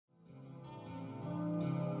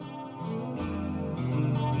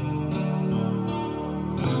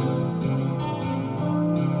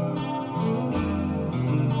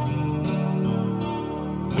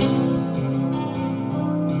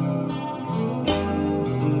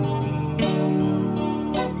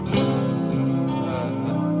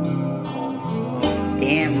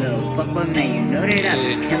Fuck with me, you know that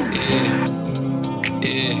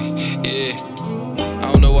Yeah.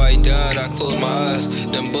 I don't know why he died, I closed my eyes.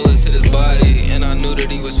 Them bullets hit his body, and I knew that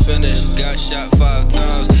he was finished. Got shot 5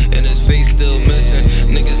 times, and his face still missing.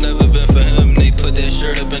 Niggas never been for him, they put that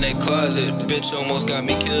shirt up in their closet. Bitch almost got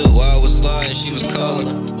me killed while I was sliding, she was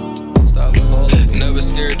calling. Never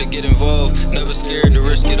scared to get involved, never scared to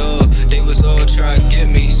risk it all. They was all trying to get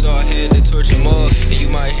me, so I had to torch them all. And you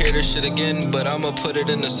might hear this shit again, but I'ma put it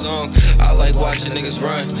in the song. I like watching niggas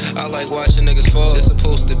run, I like watching niggas fall. It's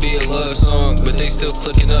supposed to be a love song, but they still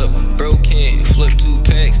clicking up. Bro can't flip 2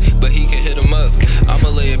 packs, but he can hit them up. I'ma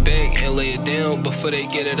lay it back and lay it down before they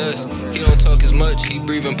get at us. He don't talk as much, he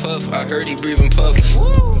breathe and puff. I heard he breathe and puff.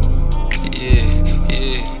 Yeah.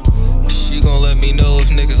 She gon' let me know if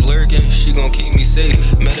niggas lurking, she gon' keep me safe.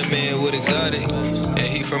 Met a man with exotic, and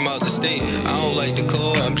he from out the state. I don't like the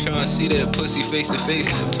call, I'm tryna see that pussy face to face.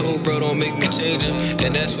 Told bro don't make me change him,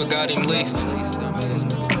 and that's what got him laced.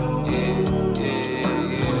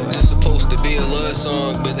 It's supposed to be a love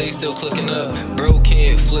song, but they still clicking up. Bro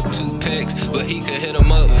can't flip 2 packs, but he could hit them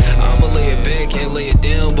up. I'ma lay it back and lay it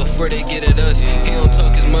down before they get at us. He don't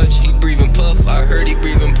talk as much, he breathe and puff. I heard he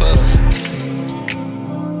breathe and puff.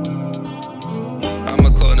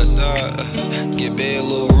 Get bad,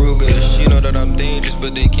 little Ruger. She know that I'm dangerous,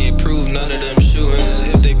 but they can't prove none of them shootings.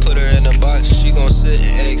 If they put her in a box, she gon' sit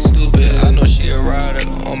and act stupid. I know she a rider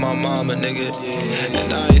on my mama, nigga.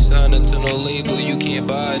 And I ain't signing to no label, you can't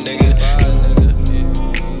buy, nigga.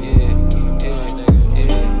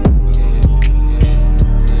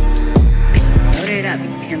 Load it up,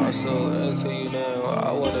 I'm so into you now.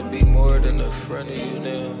 I wanna be more than a friend of you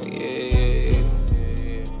now.